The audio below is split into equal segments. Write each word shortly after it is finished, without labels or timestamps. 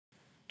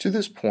To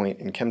this point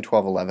in Chem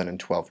 1211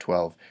 and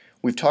 1212,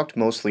 we've talked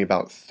mostly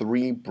about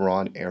three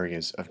broad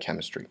areas of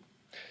chemistry.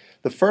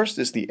 The first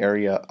is the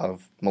area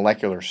of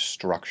molecular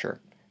structure,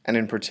 and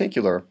in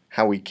particular,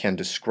 how we can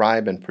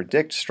describe and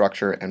predict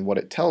structure and what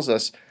it tells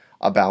us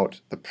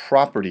about the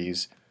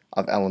properties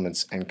of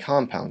elements and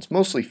compounds,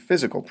 mostly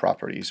physical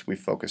properties we've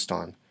focused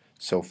on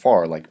so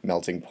far, like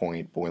melting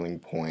point, boiling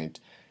point,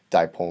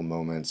 dipole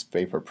moments,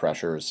 vapor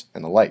pressures,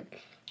 and the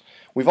like.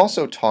 We've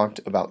also talked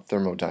about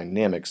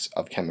thermodynamics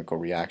of chemical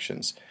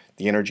reactions,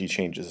 the energy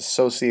changes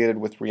associated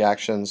with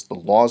reactions, the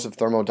laws of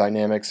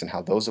thermodynamics and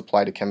how those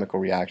apply to chemical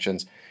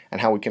reactions,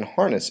 and how we can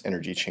harness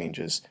energy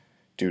changes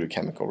due to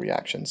chemical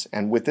reactions.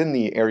 And within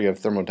the area of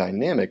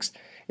thermodynamics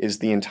is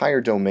the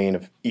entire domain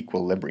of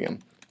equilibrium.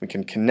 We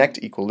can connect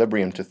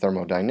equilibrium to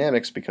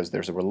thermodynamics because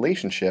there's a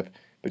relationship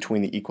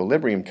between the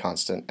equilibrium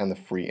constant and the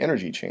free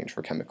energy change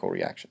for chemical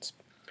reactions.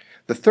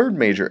 The third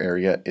major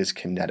area is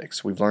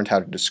kinetics. We've learned how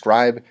to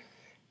describe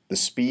the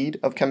speed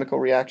of chemical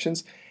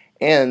reactions,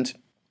 and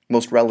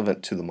most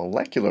relevant to the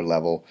molecular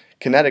level,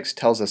 kinetics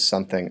tells us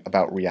something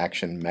about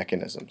reaction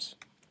mechanisms.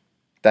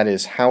 That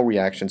is, how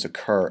reactions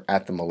occur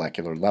at the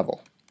molecular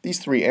level. These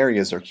three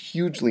areas are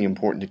hugely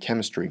important to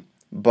chemistry,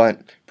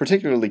 but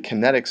particularly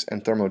kinetics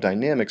and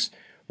thermodynamics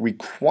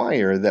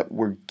require that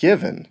we're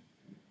given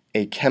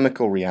a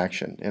chemical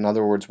reaction. In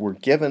other words, we're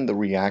given the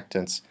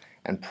reactants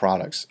and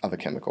products of a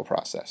chemical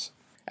process.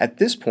 At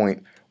this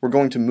point, we're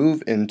going to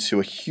move into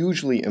a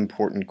hugely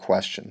important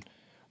question,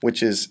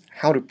 which is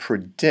how to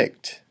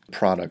predict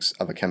products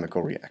of a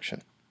chemical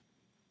reaction.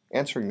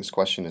 Answering this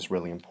question is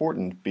really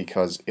important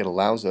because it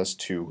allows us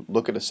to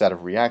look at a set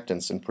of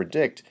reactants and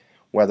predict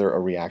whether a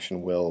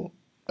reaction will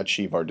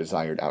achieve our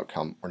desired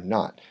outcome or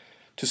not.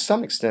 To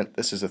some extent,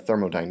 this is a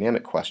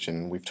thermodynamic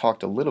question. We've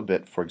talked a little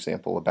bit, for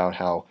example, about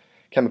how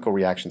chemical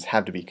reactions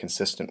have to be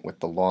consistent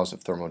with the laws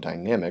of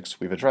thermodynamics.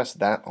 We've addressed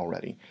that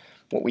already.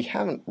 What we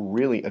haven't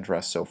really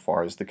addressed so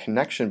far is the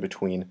connection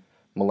between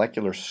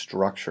molecular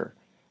structure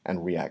and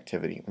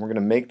reactivity. And we're going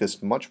to make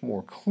this much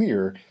more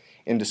clear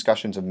in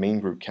discussions of main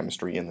group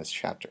chemistry in this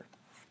chapter.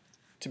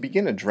 To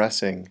begin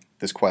addressing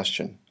this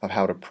question of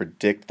how to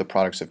predict the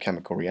products of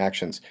chemical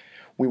reactions,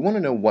 we want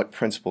to know what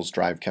principles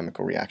drive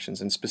chemical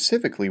reactions, and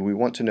specifically we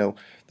want to know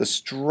the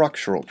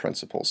structural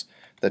principles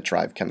that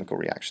drive chemical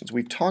reactions.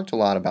 We've talked a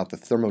lot about the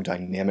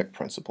thermodynamic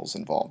principles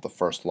involved, the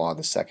first law,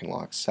 the second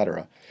law,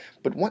 etc.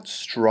 But what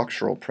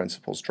structural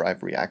principles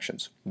drive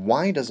reactions?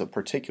 Why does a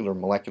particular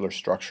molecular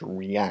structure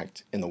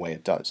react in the way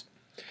it does?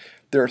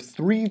 There are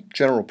three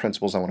general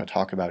principles I want to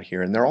talk about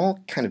here, and they're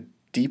all kind of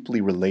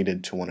deeply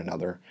related to one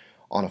another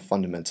on a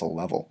fundamental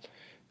level.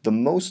 The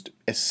most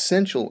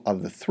essential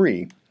of the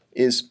three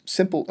is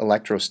simple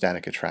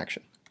electrostatic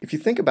attraction. If you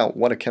think about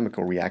what a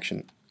chemical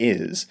reaction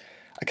is,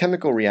 a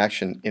chemical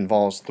reaction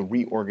involves the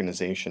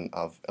reorganization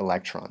of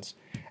electrons,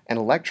 and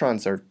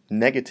electrons are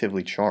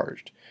negatively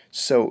charged.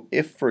 So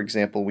if, for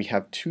example, we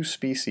have two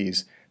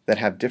species that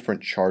have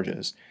different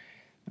charges,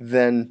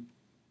 then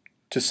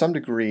to some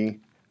degree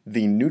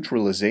the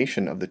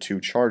neutralization of the two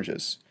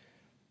charges,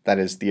 that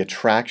is, the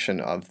attraction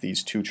of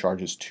these two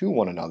charges to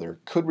one another,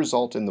 could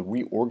result in the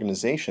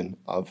reorganization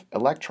of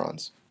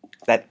electrons.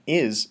 That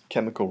is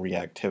chemical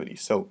reactivity.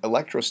 So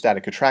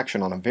electrostatic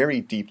attraction on a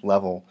very deep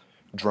level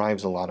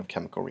drives a lot of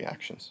chemical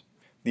reactions.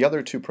 The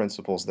other two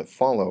principles that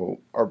follow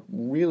are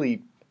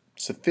really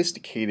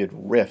sophisticated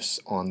riffs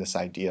on this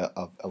idea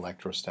of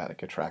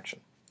electrostatic attraction.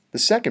 The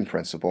second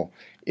principle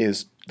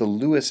is the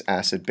Lewis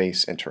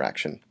acid-base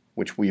interaction,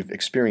 which we've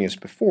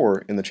experienced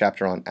before in the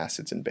chapter on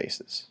acids and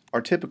bases.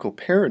 Our typical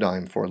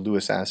paradigm for a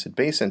Lewis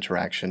acid-base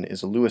interaction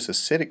is a Lewis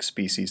acidic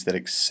species that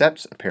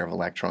accepts a pair of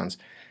electrons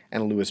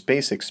and a Lewis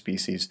basic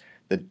species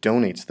that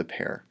donates the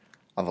pair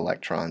of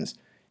electrons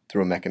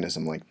through a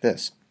mechanism like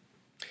this.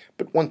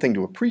 But one thing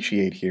to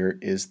appreciate here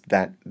is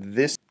that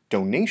this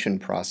donation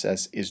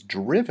process is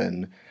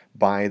driven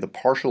by the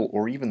partial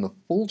or even the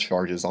full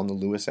charges on the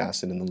Lewis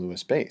acid and the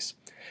Lewis base.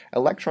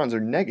 Electrons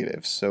are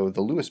negative, so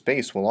the Lewis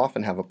base will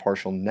often have a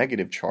partial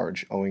negative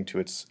charge owing to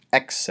its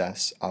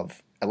excess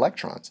of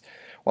electrons,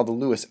 while the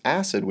Lewis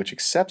acid, which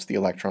accepts the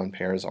electron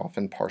pair, is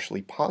often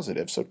partially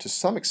positive. So to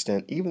some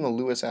extent, even the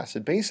Lewis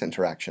acid-base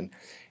interaction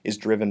is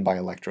driven by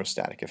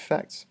electrostatic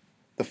effects.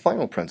 The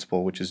final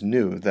principle, which is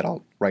new, that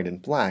I'll write in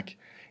black,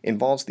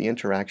 involves the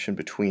interaction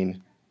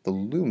between the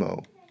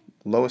LUMO,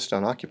 lowest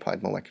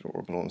unoccupied molecular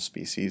orbital in a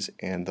species,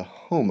 and the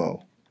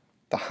HOMO,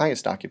 the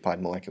highest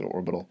occupied molecular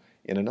orbital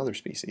in another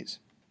species.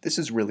 This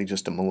is really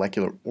just a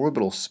molecular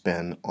orbital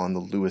spin on the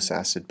Lewis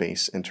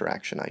acid-base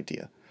interaction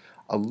idea.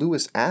 A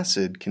Lewis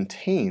acid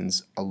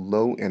contains a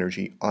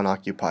low-energy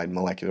unoccupied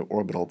molecular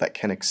orbital that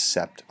can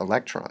accept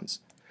electrons.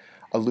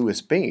 A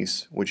Lewis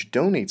base, which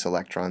donates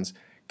electrons,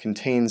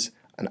 contains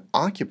an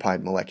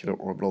occupied molecular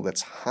orbital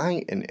that's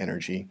high in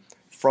energy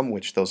from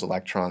which those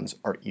electrons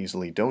are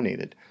easily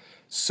donated.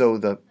 So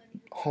the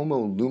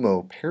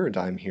HOMO-LUMO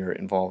paradigm here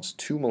involves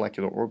two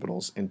molecular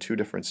orbitals in two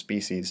different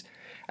species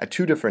at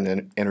two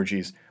different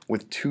energies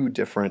with two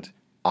different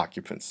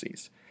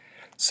occupancies.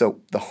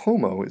 So the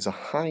HOMO is a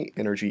high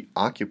energy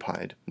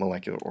occupied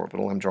molecular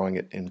orbital, I'm drawing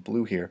it in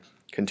blue here,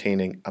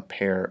 containing a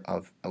pair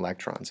of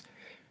electrons.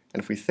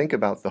 And if we think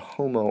about the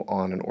HOMO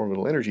on an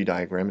orbital energy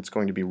diagram, it's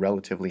going to be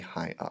relatively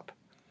high up.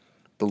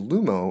 The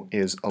LUMO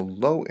is a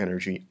low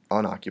energy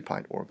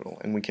unoccupied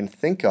orbital, and we can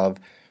think of,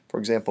 for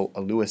example,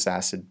 a Lewis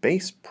acid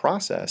base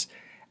process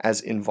as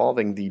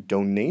involving the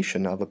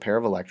donation of a pair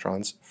of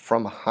electrons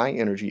from a high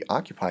energy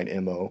occupied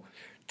MO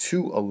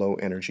to a low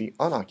energy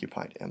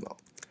unoccupied MO.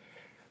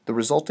 The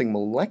resulting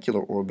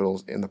molecular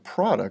orbitals in the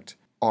product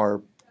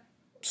are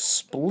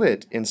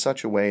split in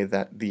such a way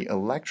that the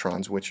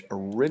electrons, which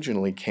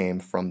originally came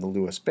from the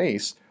Lewis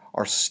base,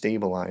 are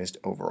stabilized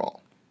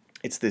overall.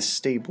 It's this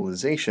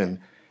stabilization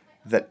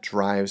that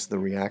drives the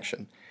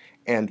reaction.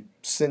 And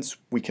since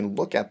we can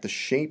look at the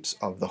shapes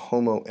of the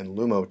HOMO and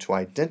LUMO to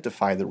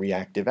identify the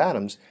reactive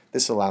atoms,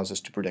 this allows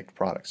us to predict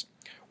products.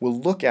 We'll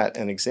look at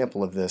an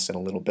example of this in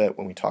a little bit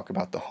when we talk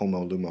about the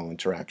HOMO-LUMO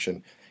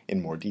interaction in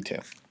more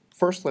detail.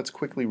 First, let's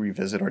quickly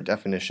revisit our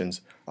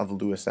definitions of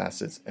Lewis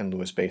acids and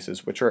Lewis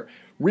bases, which are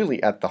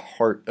really at the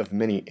heart of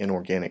many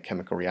inorganic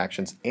chemical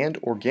reactions and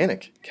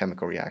organic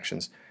chemical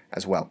reactions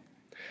as well.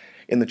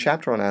 In the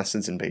chapter on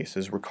acids and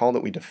bases, recall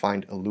that we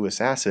defined a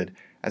Lewis acid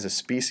as a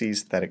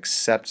species that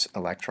accepts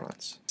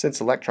electrons.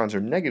 Since electrons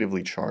are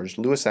negatively charged,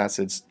 Lewis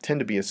acids tend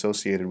to be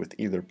associated with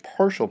either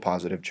partial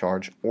positive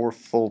charge or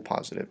full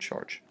positive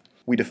charge.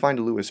 We defined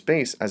a Lewis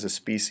base as a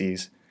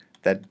species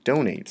that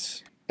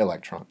donates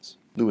electrons.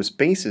 Lewis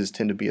bases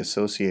tend to be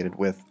associated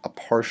with a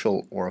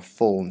partial or a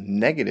full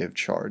negative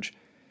charge,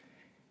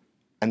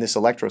 and this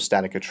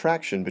electrostatic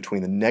attraction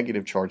between the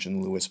negative charge in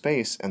the Lewis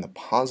base and the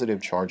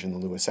positive charge in the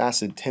Lewis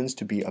acid tends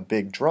to be a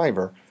big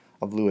driver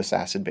of Lewis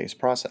acid-base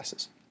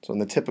processes. So in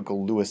the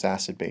typical Lewis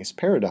acid-base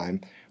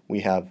paradigm,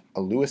 we have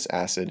a Lewis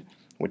acid,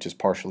 which is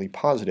partially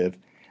positive,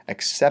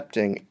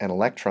 accepting an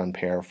electron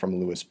pair from a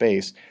Lewis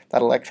base.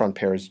 That electron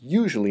pair is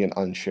usually an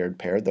unshared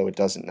pair, though it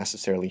doesn't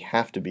necessarily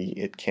have to be.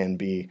 It can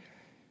be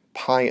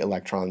pi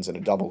electrons in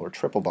a double or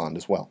triple bond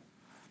as well.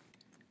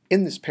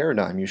 In this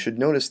paradigm, you should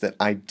notice that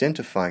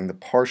identifying the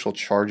partial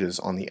charges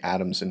on the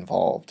atoms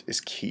involved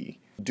is key.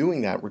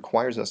 Doing that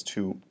requires us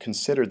to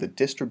consider the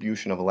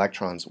distribution of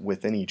electrons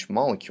within each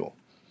molecule.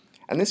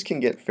 And this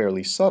can get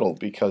fairly subtle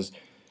because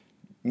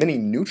many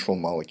neutral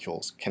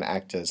molecules can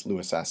act as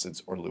Lewis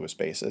acids or Lewis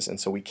bases,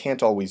 and so we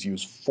can't always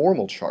use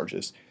formal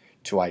charges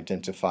to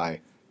identify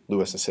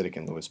Lewis acidic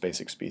and Lewis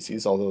basic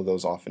species, although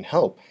those often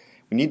help.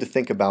 We need to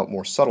think about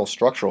more subtle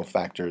structural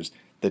factors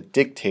that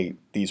dictate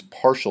these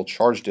partial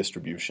charge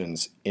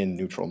distributions in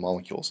neutral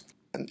molecules.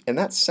 And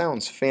that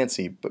sounds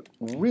fancy, but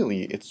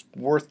really it's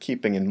worth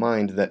keeping in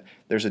mind that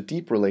there's a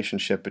deep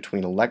relationship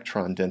between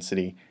electron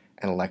density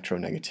and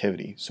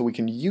electronegativity. So we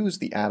can use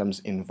the atoms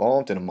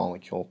involved in a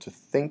molecule to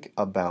think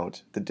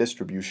about the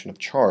distribution of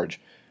charge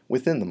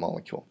within the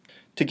molecule.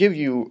 To give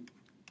you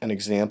an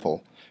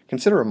example,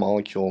 consider a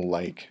molecule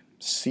like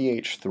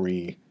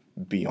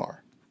CH3Br.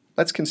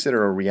 Let's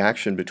consider a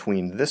reaction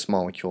between this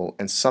molecule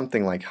and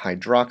something like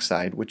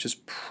hydroxide, which is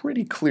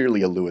pretty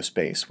clearly a Lewis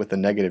base with a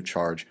negative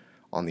charge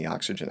on the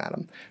oxygen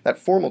atom. That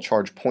formal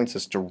charge points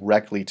us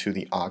directly to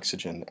the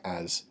oxygen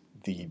as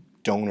the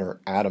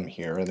donor atom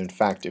here, and in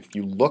fact, if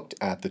you looked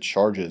at the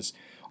charges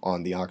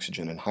on the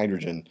oxygen and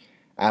hydrogen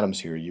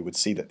atoms here, you would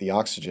see that the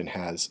oxygen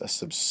has a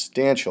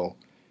substantial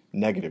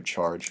negative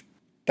charge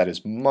that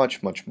is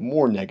much, much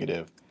more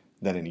negative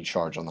than any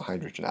charge on the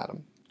hydrogen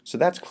atom. So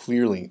that's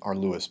clearly our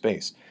Lewis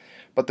base.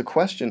 But the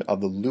question of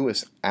the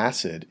Lewis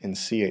acid in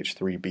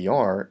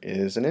CH3Br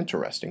is an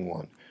interesting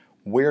one.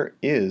 Where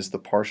is the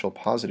partial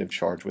positive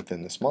charge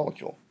within this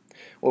molecule?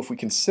 Well, if we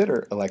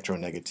consider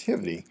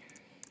electronegativity,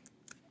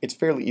 it's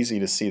fairly easy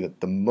to see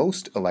that the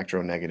most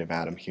electronegative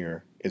atom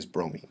here is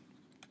bromine.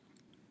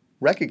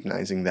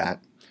 Recognizing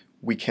that,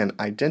 we can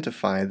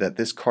identify that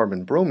this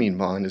carbon-bromine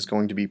bond is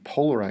going to be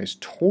polarized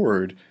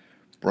toward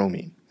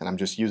bromine. And I'm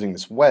just using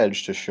this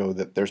wedge to show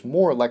that there's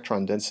more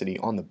electron density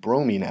on the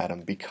bromine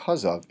atom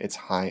because of its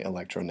high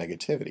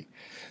electronegativity.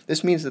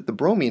 This means that the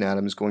bromine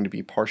atom is going to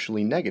be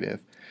partially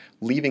negative,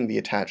 leaving the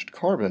attached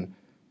carbon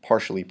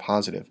partially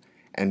positive.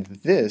 And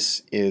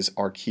this is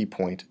our key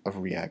point of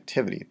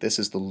reactivity. This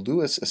is the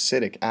Lewis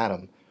acidic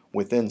atom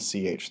within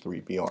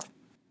CH3Br.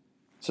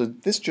 So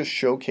this just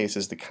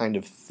showcases the kind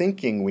of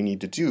thinking we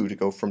need to do to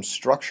go from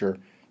structure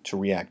to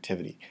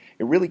reactivity.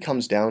 It really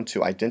comes down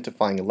to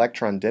identifying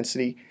electron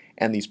density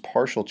and these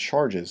partial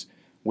charges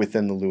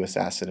within the Lewis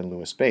acid and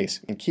Lewis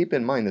base. And keep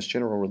in mind this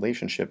general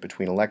relationship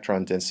between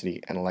electron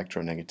density and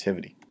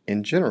electronegativity.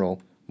 In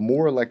general,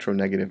 more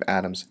electronegative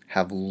atoms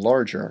have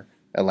larger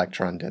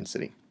electron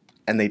density,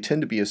 and they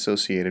tend to be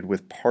associated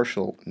with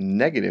partial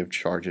negative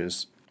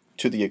charges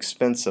to the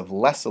expense of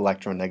less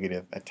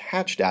electronegative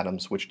attached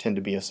atoms, which tend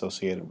to be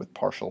associated with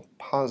partial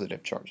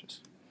positive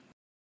charges.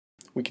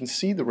 We can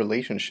see the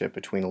relationship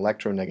between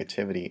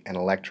electronegativity and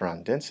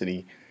electron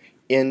density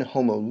in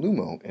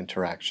HOMO-LUMO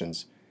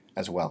interactions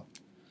as well.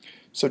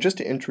 So just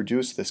to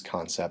introduce this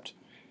concept,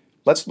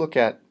 let's look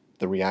at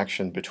the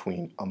reaction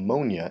between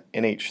ammonia,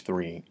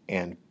 NH3,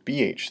 and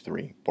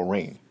BH3,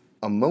 borane.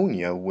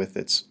 ammonia, with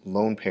its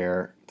lone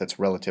pair that's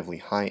relatively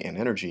high in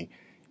energy,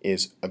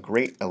 is a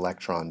great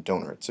electron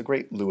donor. It's a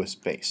great Lewis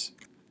base.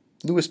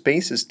 Lewis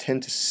bases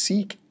tend to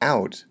seek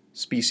out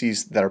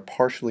species that are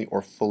partially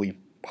or fully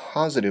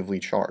positively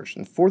charged.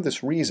 And for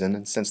this reason,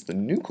 and since the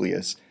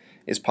nucleus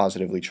is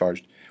positively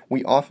charged,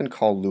 we often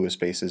call Lewis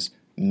bases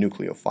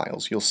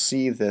nucleophiles. You'll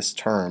see this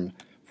term,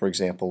 for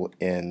example,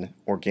 in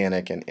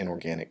organic and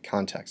inorganic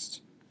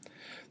contexts.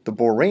 The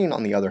borane,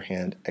 on the other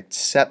hand,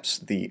 accepts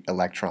the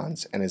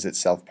electrons and is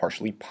itself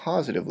partially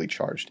positively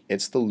charged.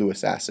 It's the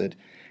Lewis acid,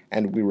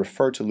 and we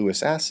refer to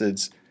Lewis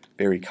acids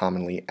very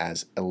commonly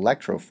as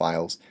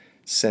electrophiles,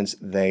 since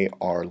they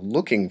are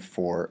looking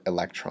for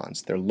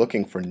electrons. They're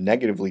looking for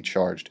negatively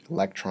charged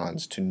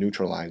electrons to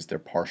neutralize their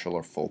partial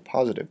or full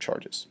positive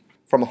charges.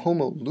 From a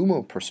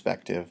HOMO-LUMO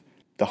perspective,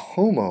 the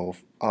HOMO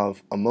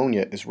of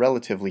ammonia is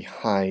relatively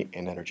high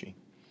in energy.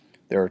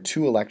 There are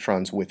 2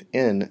 electrons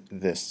within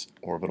this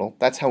orbital.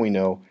 That's how we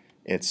know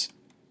it's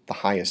the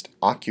highest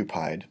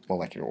occupied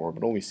molecular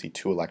orbital. We see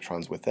 2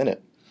 electrons within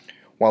it.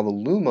 While the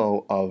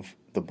LUMO of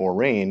the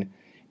borane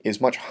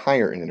is much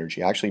higher in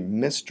energy. I actually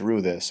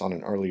misdrew this on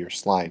an earlier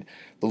slide.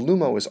 The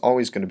LUMO is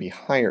always going to be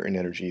higher in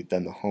energy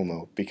than the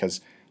HOMO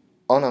because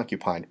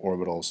unoccupied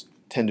orbitals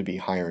tend to be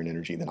higher in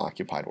energy than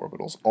occupied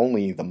orbitals.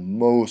 Only the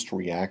most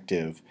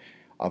reactive,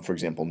 for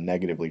example,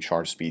 negatively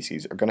charged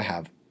species are going to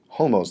have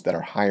HOMOs that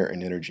are higher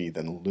in energy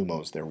than the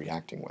LUMOs they're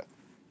reacting with.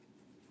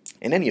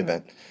 In any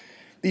event,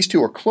 these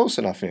 2 are close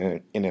enough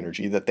in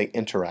energy that they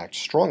interact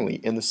strongly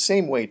in the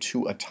same way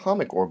 2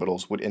 atomic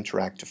orbitals would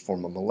interact to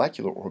form a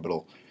molecular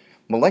orbital.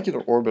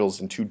 Molecular orbitals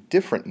in 2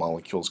 different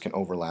molecules can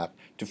overlap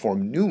to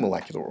form new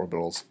molecular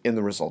orbitals in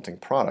the resulting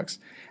products.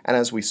 And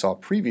as we saw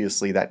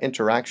previously, that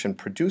interaction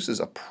produces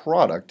a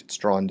product, it's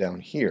drawn down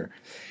here,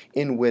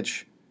 in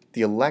which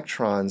the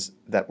electrons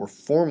that were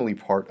formerly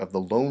part of the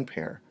lone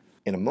pair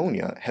in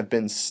ammonia have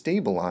been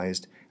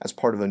stabilized as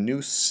part of a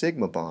new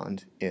sigma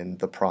bond in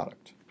the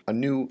product. A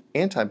new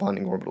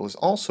antibonding orbital is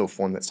also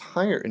formed that's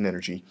higher in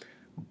energy,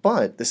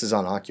 but this is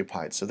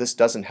unoccupied, so this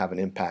doesn't have an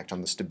impact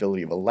on the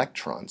stability of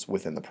electrons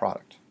within the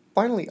product.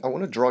 Finally, I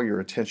want to draw your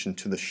attention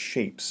to the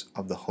shapes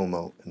of the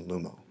HOMO and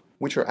LUMO,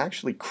 which are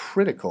actually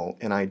critical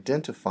in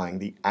identifying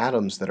the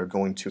atoms that are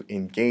going to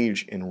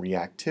engage in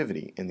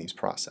reactivity in these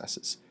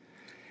processes.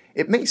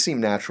 It may seem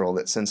natural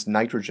that since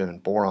nitrogen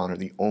and boron are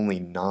the only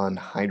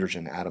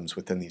non-hydrogen atoms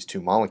within these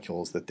 2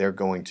 molecules that they're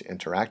going to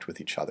interact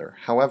with each other.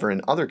 However,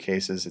 in other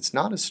cases, it's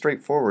not as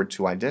straightforward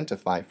to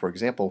identify, for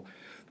example,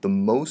 the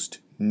most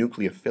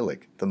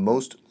nucleophilic, the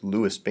most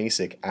Lewis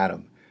basic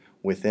atom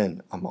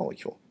within a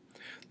molecule.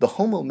 The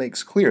HOMO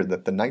makes clear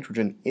that the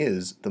nitrogen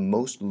is the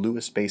most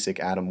Lewis basic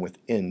atom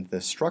within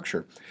this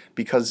structure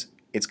because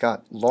it's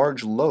got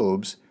large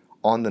lobes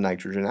on the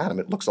nitrogen atom.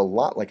 It looks a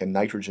lot like a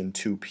nitrogen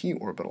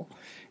 2p orbital,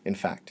 in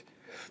fact.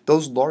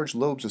 Those large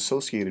lobes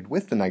associated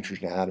with the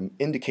nitrogen atom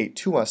indicate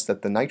to us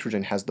that the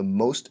nitrogen has the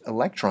most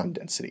electron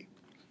density.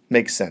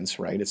 Makes sense,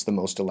 right? It's the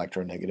most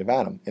electronegative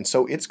atom, and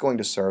so it's going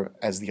to serve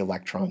as the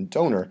electron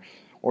donor,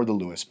 or the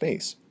Lewis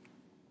base.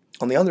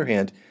 On the other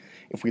hand,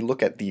 if we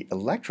look at the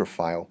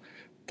electrophile,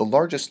 the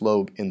largest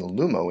lobe in the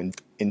LUMO, and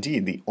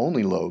indeed the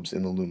only lobes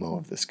in the LUMO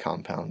of this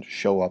compound,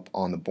 show up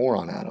on the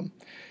boron atom.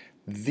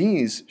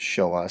 These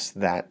show us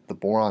that the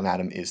boron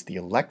atom is the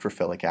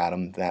electrophilic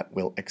atom that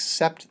will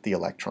accept the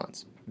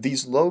electrons.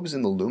 These lobes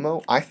in the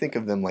LUMO, I think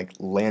of them like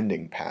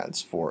landing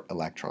pads for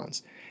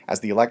electrons. As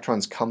the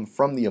electrons come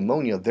from the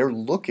ammonia, they're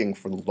looking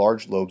for the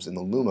large lobes in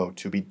the LUMO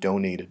to be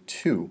donated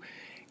to.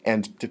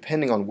 And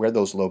depending on where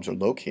those lobes are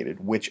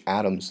located, which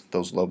atoms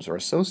those lobes are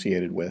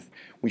associated with,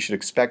 we should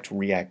expect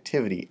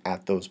reactivity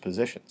at those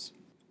positions.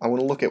 I want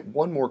to look at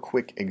one more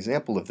quick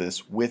example of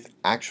this with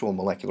actual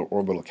molecular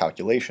orbital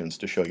calculations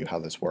to show you how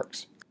this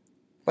works.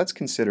 Let's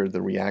consider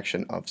the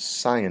reaction of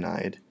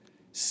cyanide,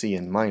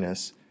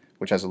 Cn-,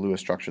 which has a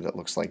Lewis structure that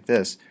looks like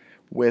this,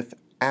 with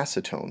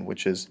acetone,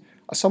 which is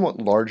a somewhat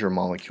larger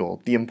molecule,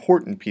 the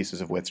important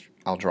pieces of which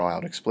I'll draw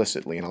out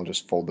explicitly, and I'll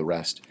just fold the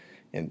rest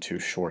into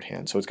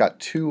shorthand. So it's got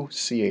 2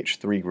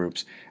 CH3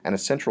 groups and a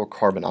central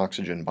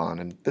carbon-oxygen bond,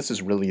 and this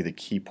is really the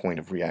key point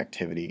of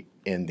reactivity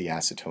in the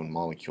acetone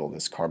molecule,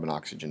 this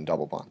carbon-oxygen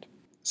double bond.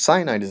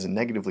 Cyanide is a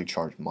negatively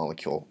charged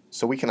molecule,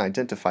 so we can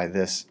identify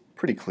this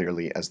pretty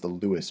clearly as the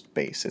Lewis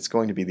base. It's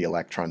going to be the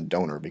electron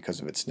donor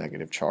because of its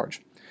negative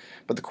charge.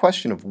 But the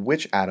question of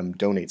which atom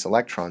donates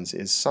electrons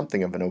is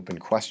something of an open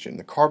question.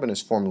 The carbon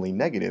is formally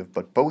negative,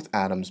 but both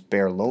atoms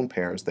bear lone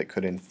pairs that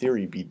could in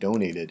theory be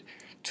donated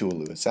to a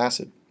Lewis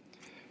acid.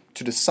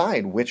 To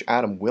decide which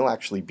atom will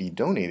actually be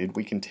donated,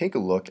 we can take a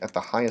look at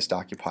the highest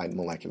occupied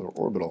molecular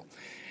orbital.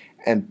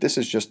 And this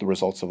is just the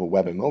results of a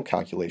WebMO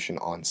calculation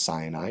on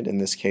cyanide. In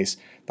this case,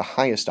 the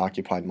highest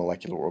occupied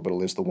molecular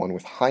orbital is the one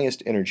with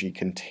highest energy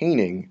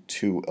containing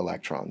 2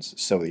 electrons.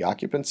 So the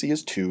occupancy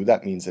is 2,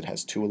 that means it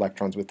has 2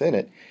 electrons within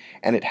it,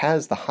 and it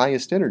has the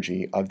highest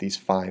energy of these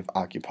 5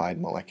 occupied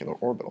molecular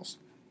orbitals.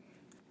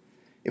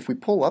 If we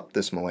pull up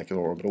this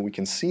molecular orbital, we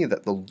can see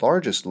that the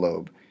largest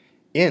lobe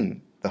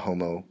in the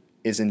HOMO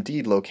is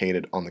indeed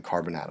located on the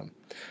carbon atom.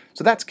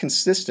 So that's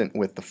consistent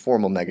with the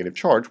formal negative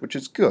charge, which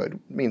is good.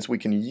 It means we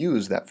can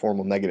use that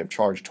formal negative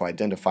charge to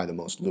identify the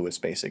most Lewis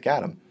basic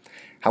atom.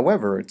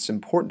 However, it's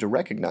important to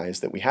recognize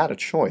that we had a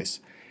choice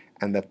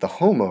and that the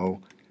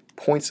HOMO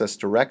points us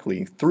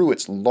directly through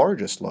its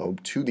largest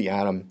lobe to the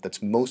atom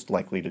that's most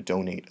likely to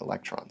donate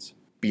electrons.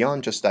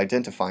 Beyond just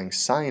identifying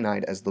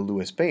cyanide as the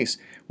Lewis base,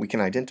 we can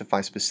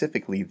identify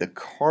specifically the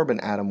carbon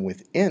atom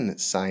within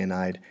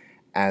cyanide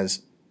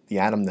as the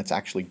atom that's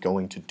actually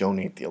going to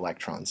donate the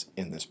electrons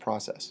in this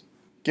process.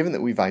 Given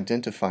that we've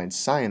identified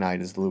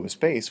cyanide as the Lewis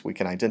base, we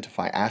can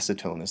identify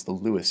acetone as the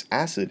Lewis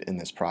acid in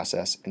this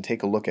process and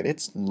take a look at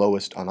its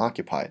lowest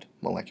unoccupied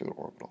molecular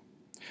orbital.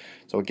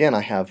 So again,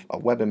 I have a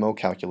WebMO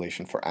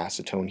calculation for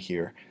acetone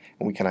here,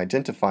 and we can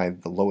identify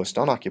the lowest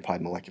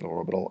unoccupied molecular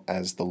orbital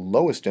as the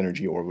lowest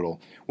energy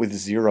orbital with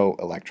 0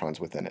 electrons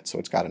within it. So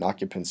it's got an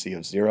occupancy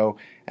of 0,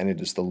 and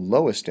it is the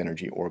lowest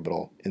energy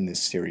orbital in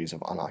this series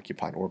of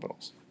unoccupied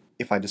orbitals.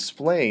 If I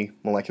display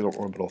molecular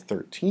orbital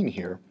 13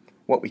 here,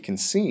 what we can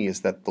see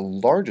is that the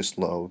largest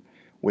lobe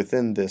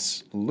within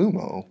this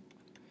LUMO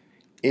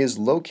is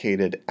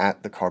located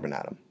at the carbon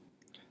atom.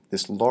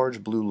 This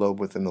large blue lobe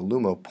within the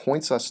LUMO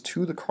points us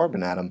to the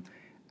carbon atom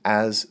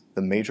as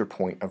the major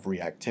point of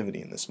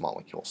reactivity in this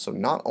molecule. So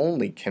not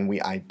only can we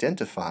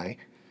identify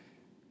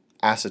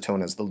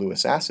acetone as the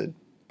Lewis acid,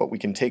 but we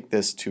can take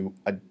this to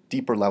a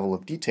deeper level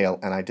of detail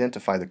and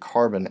identify the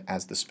carbon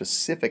as the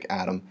specific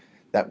atom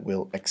that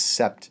will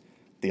accept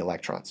the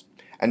electrons.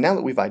 And now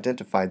that we've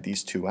identified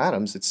these two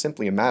atoms, it's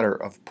simply a matter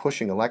of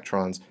pushing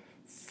electrons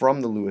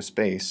from the Lewis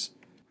base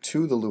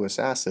to the Lewis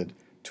acid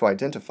to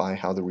identify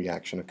how the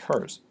reaction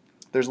occurs.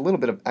 There's a little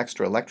bit of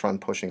extra electron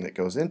pushing that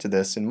goes into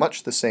this in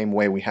much the same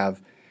way we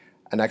have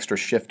an extra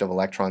shift of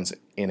electrons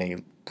in a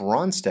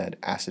Bronsted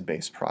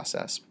acid-base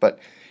process. But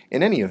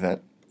in any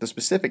event, the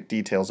specific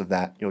details of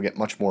that you'll get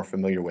much more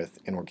familiar with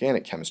in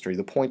organic chemistry.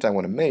 The point I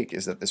want to make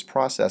is that this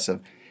process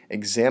of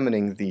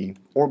examining the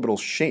orbital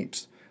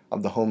shapes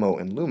of the HOMO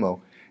and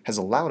LUMO has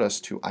allowed us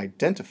to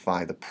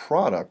identify the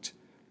product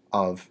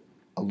of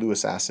a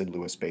Lewis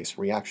acid-Lewis base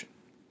reaction.